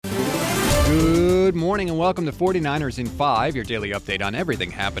Good morning and welcome to 49ers in 5, your daily update on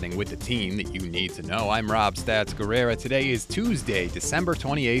everything happening with the team that you need to know. I'm Rob Stats Guerrera. Today is Tuesday, December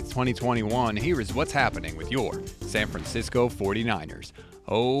 28th, 2021. Here is what's happening with your San Francisco 49ers.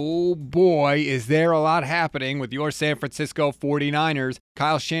 Oh boy, is there a lot happening with your San Francisco 49ers.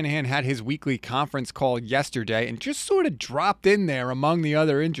 Kyle Shanahan had his weekly conference call yesterday and just sort of dropped in there among the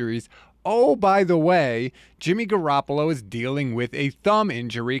other injuries. Oh, by the way, Jimmy Garoppolo is dealing with a thumb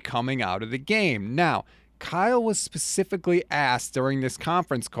injury coming out of the game. Now, Kyle was specifically asked during this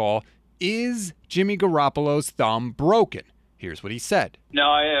conference call, is Jimmy Garoppolo's thumb broken? Here's what he said. No,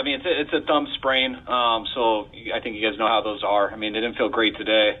 I mean, it's a thumb sprain, so I think you guys know how those are. I mean, it didn't feel great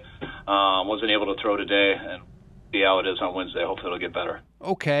today. Wasn't able to throw today, and see how it is on Wednesday. Hopefully it'll get better.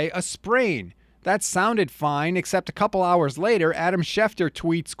 Okay, a sprain. That sounded fine, except a couple hours later, Adam Schefter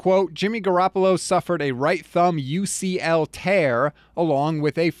tweets, quote, Jimmy Garoppolo suffered a right thumb UCL tear along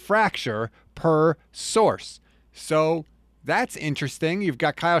with a fracture per source. So that's interesting. You've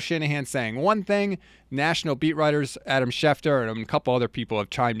got Kyle Shanahan saying one thing. National beat writers Adam Schefter and a couple other people have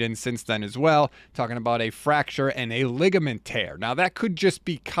chimed in since then as well, talking about a fracture and a ligament tear. Now, that could just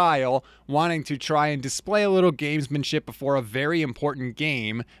be Kyle wanting to try and display a little gamesmanship before a very important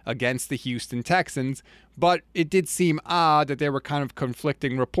game against the Houston Texans, but it did seem odd that there were kind of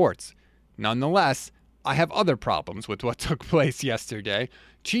conflicting reports. Nonetheless, I have other problems with what took place yesterday.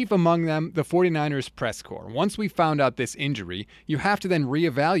 Chief among them, the 49ers press corps. Once we found out this injury, you have to then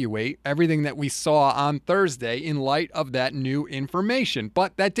reevaluate everything that we saw on Thursday in light of that new information.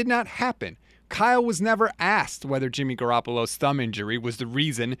 But that did not happen. Kyle was never asked whether Jimmy Garoppolo's thumb injury was the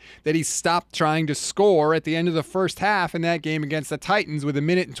reason that he stopped trying to score at the end of the first half in that game against the Titans with 1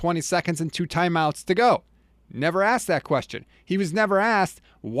 minute and 20 seconds and 2 timeouts to go. Never asked that question. He was never asked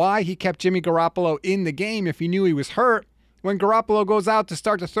why he kept Jimmy Garoppolo in the game if he knew he was hurt when Garoppolo goes out to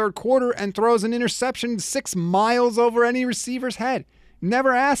start the third quarter and throws an interception 6 miles over any receiver's head.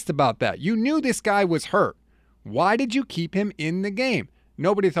 Never asked about that. You knew this guy was hurt. Why did you keep him in the game?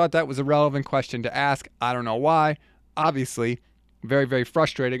 Nobody thought that was a relevant question to ask. I don't know why. Obviously, very, very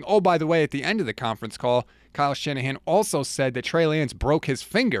frustrating. Oh, by the way, at the end of the conference call, Kyle Shanahan also said that Trey Lance broke his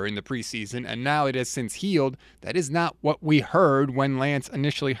finger in the preseason, and now it has since healed. That is not what we heard when Lance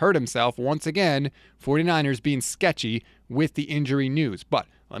initially hurt himself. Once again, 49ers being sketchy with the injury news. But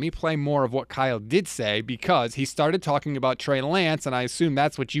let me play more of what Kyle did say, because he started talking about Trey Lance, and I assume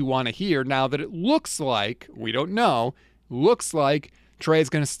that's what you want to hear now that it looks like, we don't know, looks like Trey's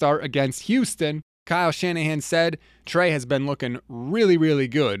going to start against Houston. Kyle Shanahan said Trey has been looking really, really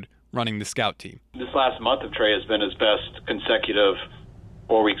good running the scout team. This last month of Trey has been his best consecutive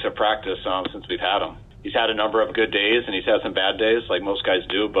 4 weeks of practice since we've had him. He's had a number of good days, and he's had some bad days, like most guys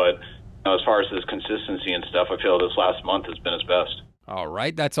do, but as far as his consistency and stuff, I feel this last month has been his best. All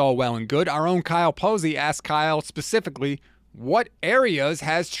right, that's all well and good. Our own Kyle Posey asked Kyle specifically, what areas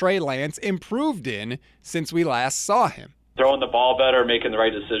has Trey Lance improved in since we last saw him? Throwing the ball better, making the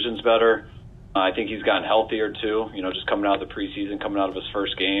right decisions better. I think he's gotten healthier too, just coming out of the preseason, coming out of his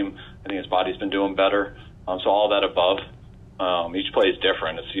first game. I think his body's been doing better. So all that above. Each play is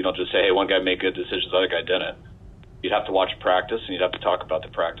different. It's, you don't just say, hey, one guy made good decisions, the other guy didn't. You'd have to watch practice, and you'd have to talk about the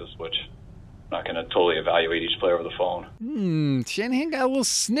practice, which I'm not going to totally evaluate each player over the phone. Shanahan got a little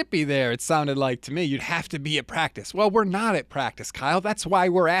snippy there, it sounded like to me. You'd have to be at practice. Well, we're not at practice, Kyle. That's why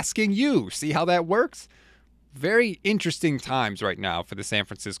we're asking you. See how that works? Very interesting times right now for the San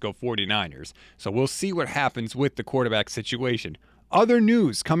Francisco 49ers. So we'll see what happens with the quarterback situation. Other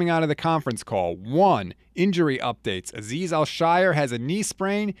news coming out of the conference call. 1, injury updates. Azeez Al-Shaair has a knee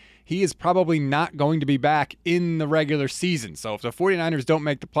sprain. He is probably not going to be back in the regular season. So if the 49ers don't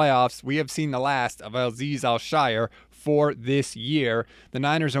make the playoffs, we have seen the last of Azeez Al-Shaair for this year. The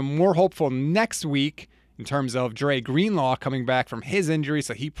Niners are more hopeful next week in terms of Dre Greenlaw coming back from his injury,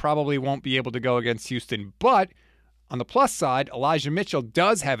 so he probably won't be able to go against Houston. But on the plus side, Elijah Mitchell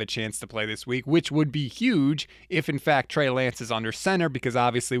does have a chance to play this week, which would be huge if, in fact, Trey Lance is under center, because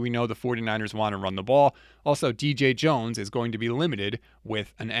obviously we know the 49ers want to run the ball. Also, DJ Jones is going to be limited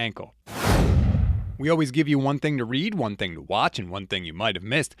with an ankle. We always give you one thing to read, one thing to watch, and one thing you might have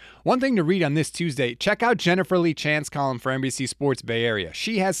missed. One thing to read on this Tuesday, check out Jennifer Lee Chan's column for NBC Sports Bay Area.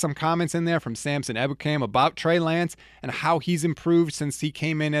 She has some comments in there from Samson Ebukam about Trey Lance and how he's improved since he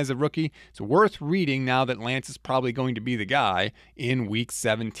came in as a rookie. It's worth reading now that Lance is probably going to be the guy in Week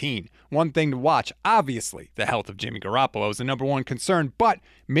 17. One thing to watch, obviously, the health of Jimmy Garoppolo is the number one concern, but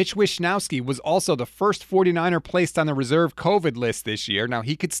Mitch Wishnowsky was also the first 49er placed on the reserve COVID list this year. Now,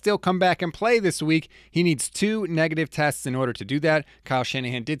 he could still come back and play this week. He needs 2 negative tests in order to do that. Kyle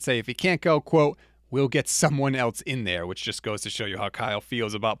Shanahan did say if he can't go, quote, we'll get someone else in there, which just goes to show you how Kyle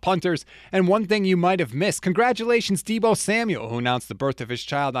feels about punters. And one thing you might have missed, congratulations Deebo Samuel, who announced the birth of his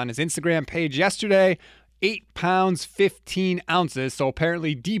child on his Instagram page yesterday. 8 pounds, 15 ounces. So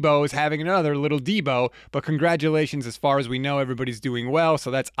apparently Deebo is having another little Deebo. But congratulations, as far as we know, everybody's doing well. So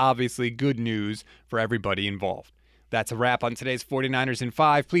that's obviously good news for everybody involved. That's a wrap on today's 49ers in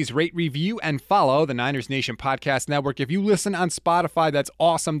 5. Please rate, review, and follow the Niners Nation Podcast Network. If you listen on Spotify, that's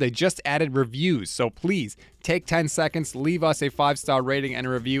awesome. They just added reviews. So please take 10 seconds, leave us a 5-star rating and a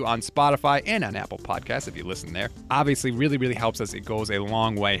review on Spotify and on Apple Podcasts if you listen there. Obviously, really, really helps us. It goes a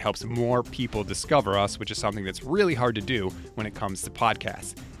long way, helps more people discover us, which is something that's really hard to do when it comes to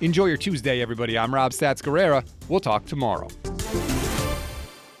podcasts. Enjoy your Tuesday, everybody. I'm Rob Stats Guerrera. We'll talk tomorrow.